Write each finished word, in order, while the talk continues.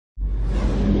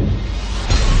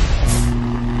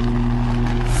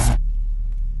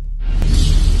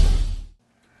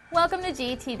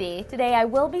GTD. Today I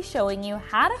will be showing you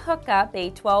how to hook up a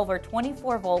 12 or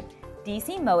 24 volt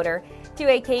DC motor to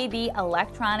a KB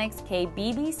Electronics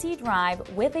KBBC drive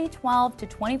with a 12 to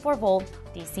 24 volt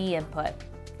DC input.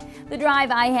 The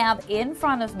drive I have in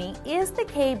front of me is the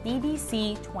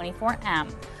KBBC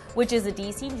 24M, which is a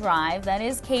DC drive that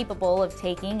is capable of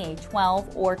taking a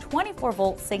 12 or 24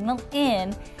 volt signal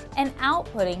in and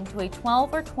outputting to a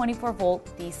 12 or 24 volt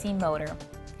DC motor.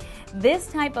 This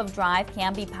type of drive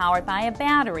can be powered by a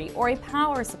battery or a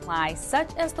power supply such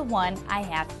as the one I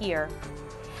have here.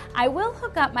 I will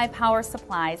hook up my power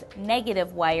supply's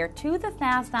negative wire to the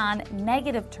fast-on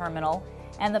negative terminal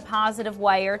and the positive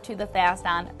wire to the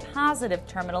fast-on positive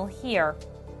terminal here.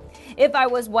 If I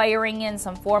was wiring in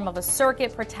some form of a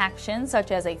circuit protection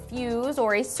such as a fuse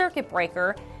or a circuit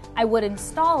breaker, I would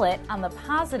install it on the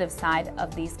positive side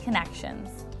of these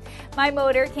connections. My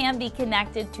motor can be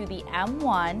connected to the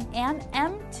M1 and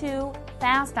M2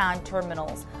 fast-on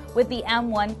terminals, with the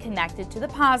M1 connected to the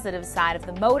positive side of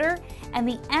the motor and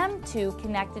the M2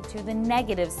 connected to the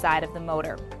negative side of the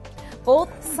motor.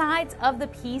 Both sides of the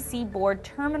PC board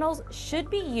terminals should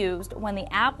be used when the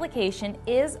application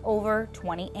is over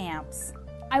 20 amps.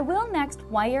 I will next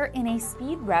wire in a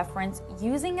speed reference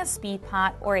using a speed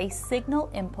pot or a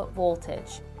signal input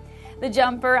voltage. The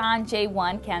jumper on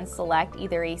J1 can select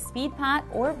either a speed pot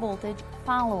or voltage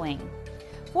following.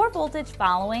 For voltage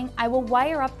following, I will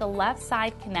wire up the left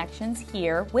side connections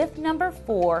here with number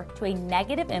 4 to a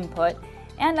negative input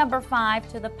and number 5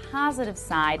 to the positive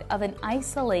side of an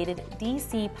isolated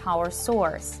DC power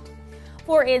source.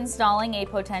 For installing a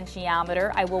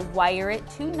potentiometer, I will wire it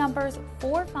to numbers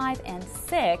 4, 5, and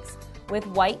 6, with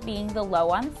white being the low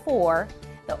on 4,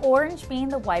 the orange being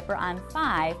the wiper on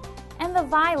 5, and the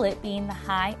violet being the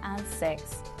high on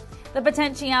 6. The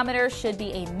potentiometer should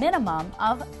be a minimum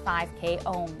of 5K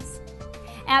ohms.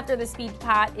 After the speed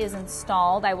pot is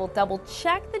installed, I will double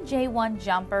check the J1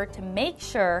 jumper to make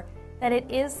sure that it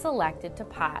is selected to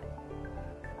pot.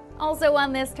 Also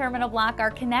on this terminal block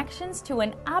are connections to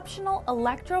an optional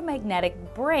electromagnetic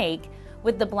brake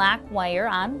with the black wire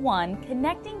on 1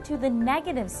 connecting to the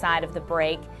negative side of the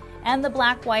brake and the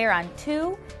black wire on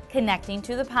 2 connecting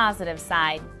to the positive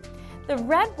side. The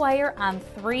red wire on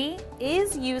 3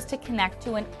 is used to connect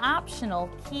to an optional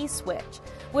key switch,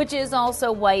 which is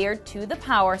also wired to the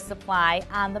power supply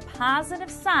on the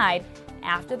positive side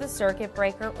after the circuit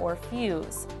breaker or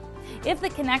fuse. If the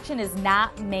connection is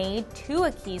not made to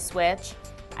a key switch,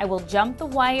 I will jump the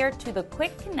wire to the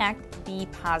Quick Connect B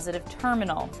positive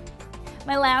terminal.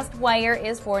 My last wire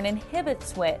is for an inhibit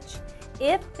switch.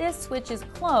 If this switch is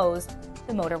closed,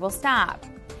 the motor will stop.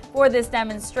 For this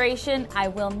demonstration, I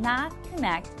will not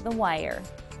connect the wire.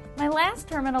 My last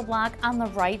terminal block on the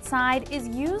right side is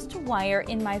used to wire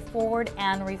in my forward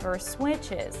and reverse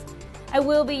switches. I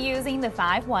will be using the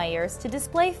 5 wires to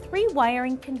display 3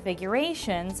 wiring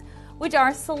configurations, which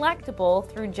are selectable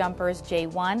through jumpers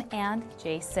J1 and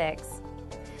J6.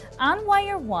 On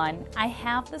wire 1, I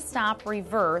have the stop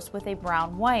reverse with a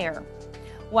brown wire.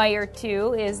 Wire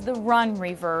 2 is the run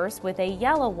reverse with a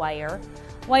yellow wire.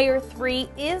 Wire 3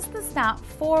 is the stop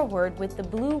forward with the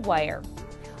blue wire.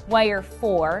 Wire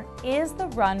 4 is the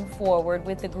run forward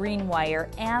with the green wire,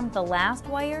 and the last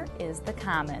wire is the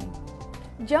common.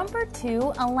 Jumper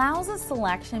 2 allows a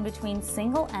selection between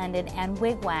single-ended and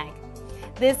wigwag.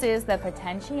 This is the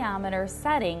potentiometer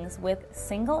settings, with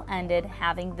single-ended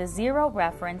having the 0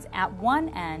 reference at one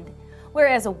end,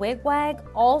 whereas a wigwag,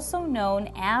 also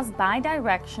known as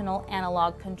bidirectional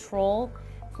analog control,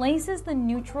 places the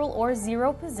neutral or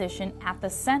 0 position at the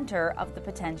center of the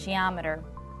potentiometer.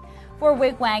 For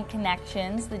wigwag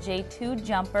connections, the J2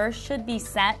 jumper should be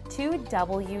set to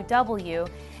WW,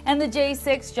 and the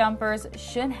J6 jumpers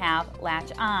should have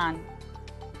latch on.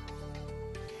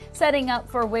 Setting up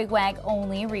for wigwag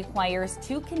only requires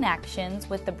 2 connections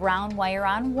with the brown wire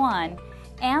on 1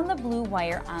 and the blue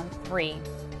wire on 3.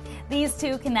 These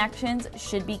 2 connections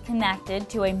should be connected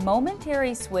to a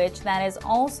momentary switch that is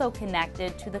also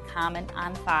connected to the common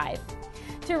on 5.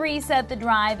 To reset the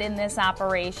drive in this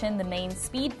operation, the main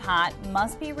speed pot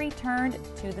must be returned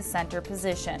to the center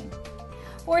position.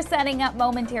 For setting up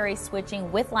momentary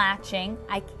switching with latching,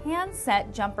 I can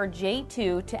set jumper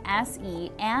J2 to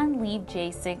SE and leave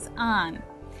J6 on.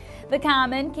 The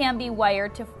common can be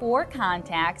wired to 4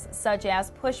 contacts, such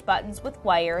as push buttons with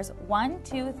wires 1,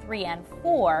 2, 3, and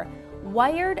 4,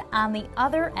 wired on the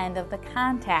other end of the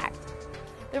contact.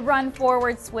 The run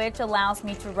forward switch allows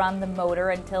me to run the motor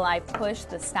until I push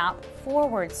the stop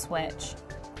forward switch.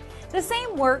 The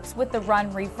same works with the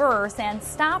run reverse and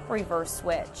stop reverse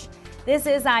switch. This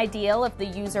is ideal if the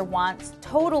user wants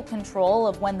total control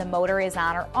of when the motor is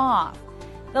on or off.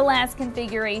 The last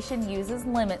configuration uses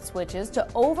limit switches to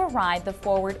override the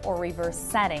forward or reverse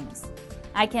settings.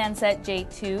 I can set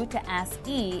J2 to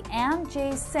SE and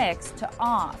J6 to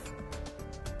off.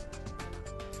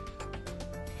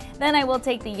 Then I will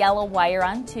take the yellow wire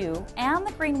on 2 and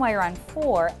the green wire on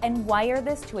 4 and wire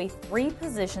this to a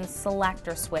 3-position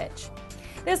selector switch.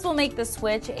 This will make the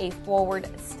switch a forward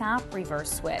stop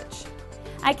reverse switch.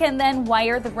 I can then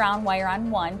wire the brown wire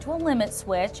on 1 to a limit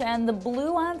switch and the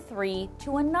blue on 3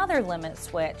 to another limit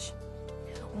switch.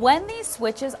 When these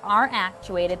switches are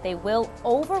actuated, they will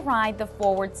override the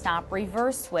forward stop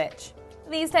reverse switch.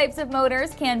 These types of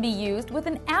motors can be used with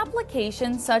an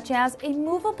application such as a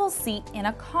movable seat in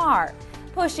a car.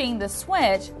 Pushing the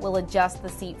switch will adjust the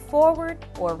seat forward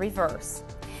or reverse.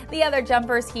 The other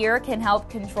jumpers here can help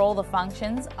control the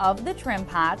functions of the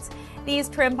Trimpots. These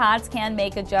Trimpots can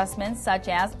make adjustments such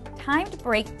as timed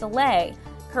brake delay,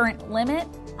 current limit,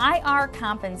 IR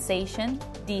compensation,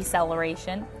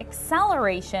 deceleration,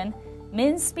 acceleration,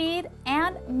 min speed,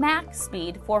 and max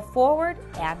speed for forward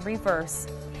and reverse.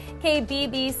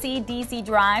 KBBC DC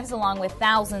drives, along with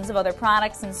thousands of other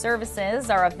products and services,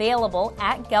 are available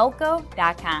at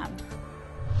Galco.com.